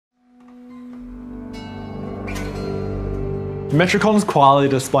Metricon's Qualia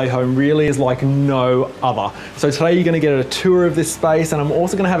display home really is like no other. So today you're going to get a tour of this space, and I'm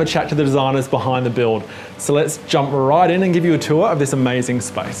also going to have a chat to the designers behind the build. So let's jump right in and give you a tour of this amazing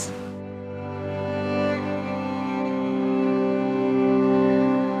space.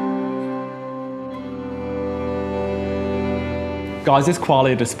 Guys, this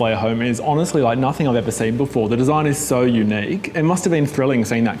Qualia display home is honestly like nothing I've ever seen before. The design is so unique. It must have been thrilling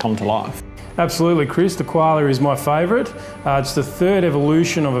seeing that come to life. Absolutely, Chris. The Qualia is my favourite. It's the third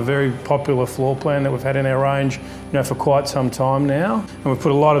evolution of a very popular floor plan that we've had in our range, for quite some time now. And we've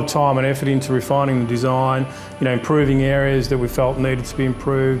put a lot of time and effort into refining the design, improving areas that we felt needed to be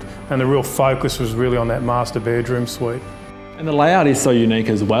improved, and the real focus was really on that master bedroom suite. And the layout is so unique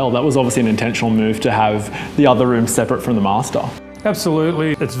as well. That was obviously an intentional move to have the other rooms separate from the master.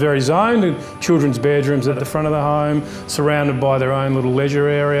 Absolutely. It's very zoned. Children's bedrooms at the front of the home, surrounded by their own little leisure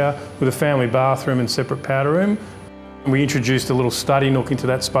area with a family bathroom and separate powder room. And we introduced a little study nook into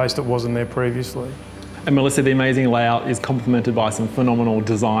that space that wasn't there previously. And Melissa, the amazing layout is complemented by some phenomenal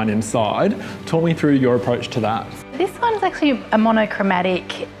design inside. Talk me through your approach to that. This one is actually a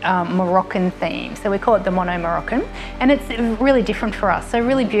monochromatic Moroccan theme, so we call it the Mono Moroccan, and it's really different for us, so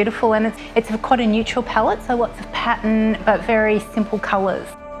really beautiful, and it's quite a neutral palette, so lots of pattern but very simple colours.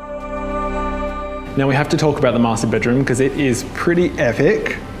 Now we have to talk about the master bedroom because it is pretty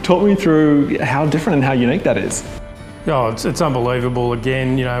epic. Talk me through how different and how unique that is. Oh, it's unbelievable.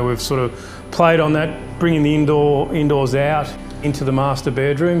 Again, we've sort of played on that, bringing the indoors out into the master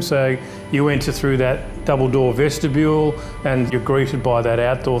bedroom. So you enter through that double door vestibule and you're greeted by that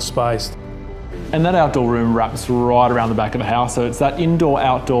outdoor space. And that outdoor room wraps right around the back of the house. So it's that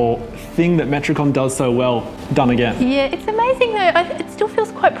indoor-outdoor thing that Metricon does so well, done again. Yeah, it's amazing though. It still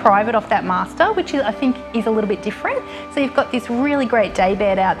feels quite private off that master, which I think is a little bit different. So you've got this really great day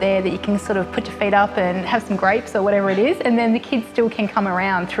bed out there that you can sort of put your feet up and have some grapes or whatever it is. And then the kids still can come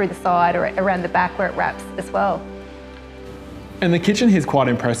around through the side or around the back where it wraps as well. And the kitchen here is quite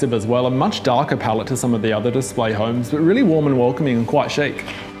impressive as well, a much darker palette to some of the other display homes, but really warm and welcoming and quite chic.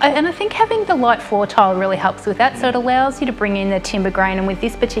 And I think having the light floor tile really helps with that, so it allows you to bring in the timber grain, and with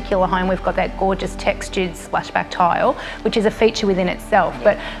this particular home we've got that gorgeous textured splashback tile, which is a feature within itself.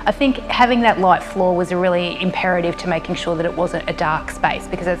 But I think having that light floor was a really imperative to making sure that it wasn't a dark space,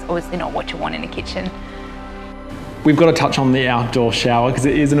 because that's obviously not what you want in a kitchen. We've got to touch on the outdoor shower because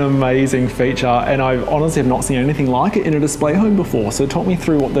it is an amazing feature, and I honestly have not seen anything like it in a display home before. So talk me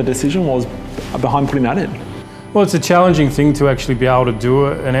through what the decision was behind putting that in. Well, it's a challenging thing to actually be able to do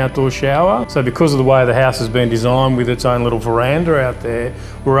an outdoor shower. So because of the way the house has been designed with its own little veranda out there,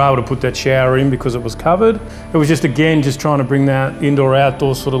 we were able to put that shower in because it was covered. It was just trying to bring that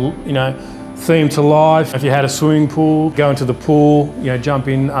indoor-outdoor sort of, theme to life. If you had a swimming pool, go into the pool, jump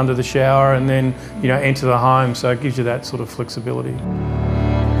in under the shower and then, enter the home. So it gives you that sort of flexibility.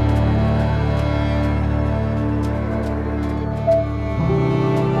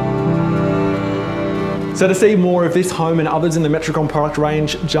 So to see more of this home and others in the Metricon product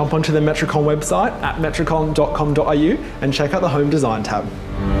range, jump onto the Metricon website at metricon.com.au and check out the Home Design tab.